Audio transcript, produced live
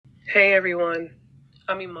Hey everyone,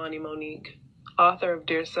 I'm Imani Monique, author of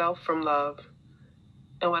Dear Self from Love.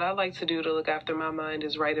 And what I like to do to look after my mind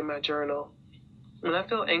is write in my journal. When I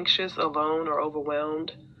feel anxious, alone, or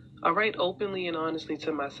overwhelmed, I write openly and honestly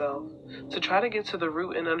to myself to try to get to the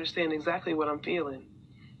root and understand exactly what I'm feeling.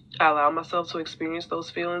 I allow myself to experience those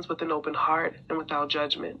feelings with an open heart and without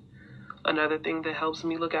judgment. Another thing that helps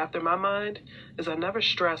me look after my mind is I never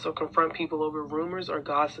stress or confront people over rumors or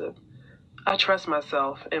gossip. I trust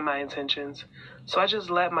myself and my intentions, so I just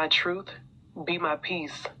let my truth be my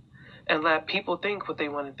peace and let people think what they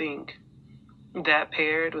want to think. That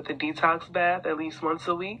paired with a detox bath at least once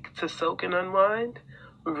a week to soak and unwind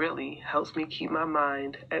really helps me keep my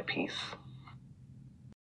mind at peace.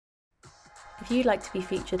 If you'd like to be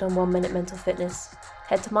featured on 1 Minute Mental Fitness,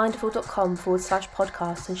 head to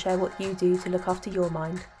mindful.com/podcast and share what you do to look after your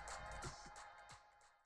mind.